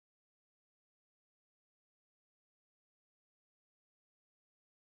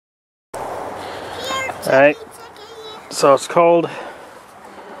Alright, so it's cold.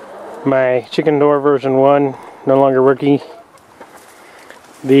 My chicken door version 1 no longer working.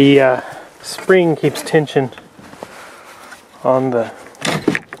 The spring keeps tension on the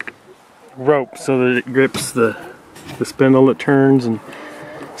rope so that it grips the spindle that turns, and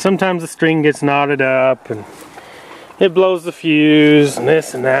sometimes the string gets knotted up and it blows the fuse and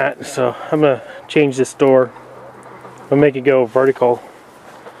this and that. So I'm gonna change this door. I'll make it go vertical.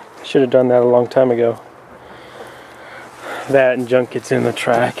 I should have done that a long time ago. That and junk gets in the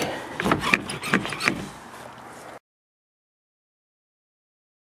track.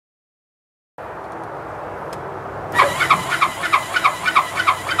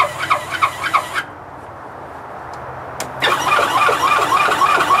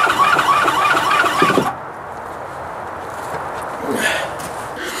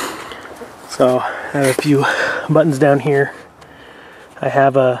 So I have a few buttons down here. I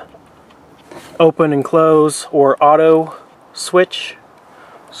have a open and close or auto switch.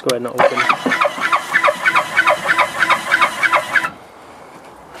 Let's go ahead and open.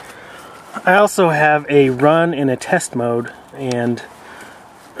 I also have a run and a test mode, and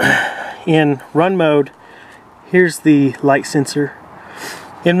in run mode, here's the light sensor.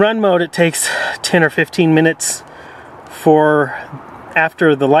 In run mode it takes 10 or 15 minutes for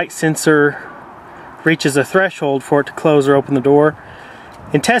after the light sensor reaches a threshold for it to close or open the door.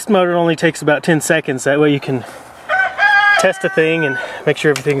 In test mode it only takes about 10 seconds. That way you can test a thing and make sure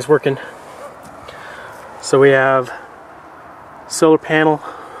everything's working. So we have solar panel,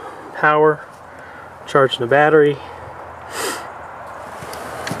 power, charging the battery,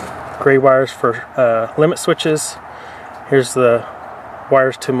 gray wires for limit switches. Here's the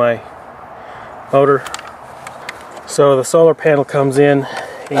wires to my motor. So the solar panel comes in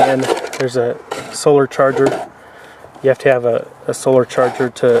and there's a solar charger. You have to have a solar charger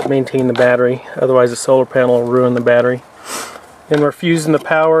to maintain the battery, otherwise the solar panel will ruin the battery. Then we're fusing the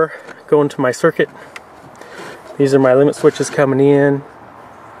power going to my circuit. These are my limit switches coming in.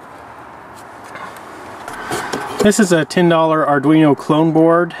 This is a $10 Arduino clone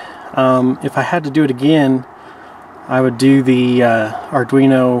board. If I had to do it again, I would do the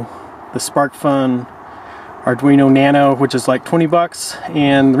Arduino, the SparkFun Arduino Nano, which is like 20 bucks.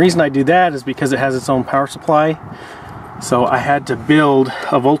 And the reason I do that is because it has its own power supply. So I had to build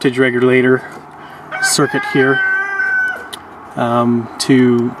a voltage regulator circuit here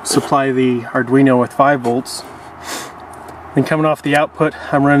to supply the Arduino with 5 volts. Then coming off the output,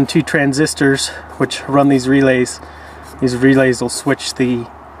 I'm running 2 transistors which run these relays. These relays will switch the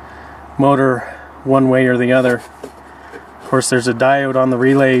motor one way or the other. Of course, there's a diode on the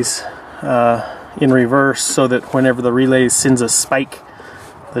relays in reverse, so that whenever the relay sends a spike,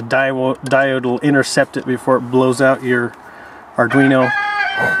 the diode will intercept it before it blows out your Arduino.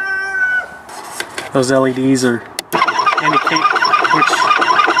 Those LEDs are indicate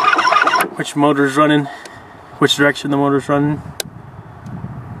which motor's running, which direction the motor's running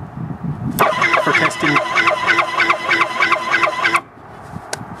for testing.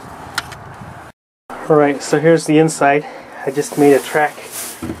 Alright, so here's the inside. I just made a track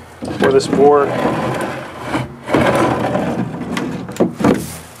for this board.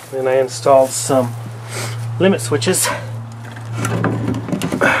 Then I installed some limit switches.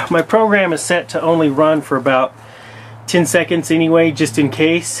 My program is set to only run for about 10 seconds anyway, just in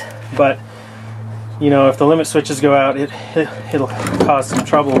case, but you know, if the limit switches go out, it'll cause some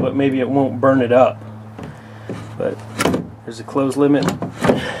trouble, but maybe it won't burn it up. But there's a closed limit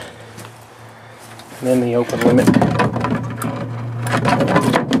and then the open limit.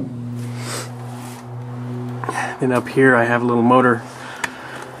 Then up here I have a little motor.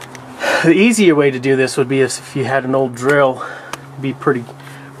 The easier way to do this would be if you had an old drill. It'd be pretty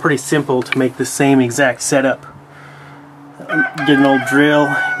simple to make the same exact setup. Get an old drill,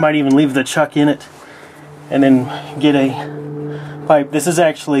 might even leave the chuck in it, and then get a pipe. This is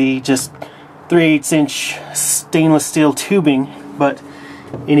actually just 3/8 inch stainless steel tubing, but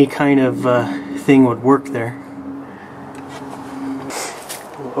any kind of thing would work there.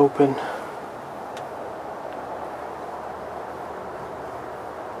 We'll open.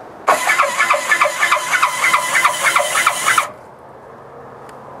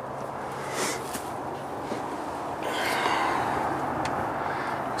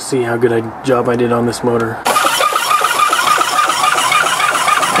 See how good a job I did on this motor.